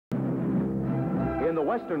In the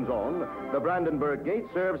Western Zone, the Brandenburg Gate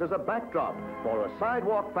serves as a backdrop for a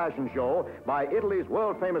sidewalk fashion show by Italy's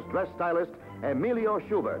world-famous dress stylist, Emilio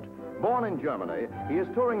Schubert. Born in Germany, he is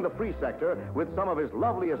touring the free sector with some of his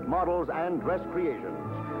loveliest models and dress creations.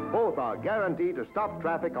 Both are guaranteed to stop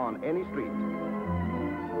traffic on any street.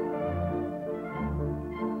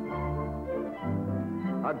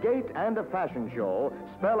 A gate and a fashion show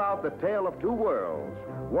spell out the tale of two worlds.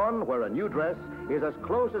 One where a new dress is as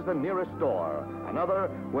close as the nearest store. Another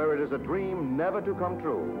where it is a dream never to come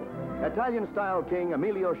true. Italian-style king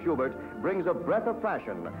Emilio Schubert brings a breath of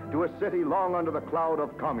fashion to a city long under the cloud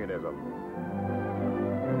of communism.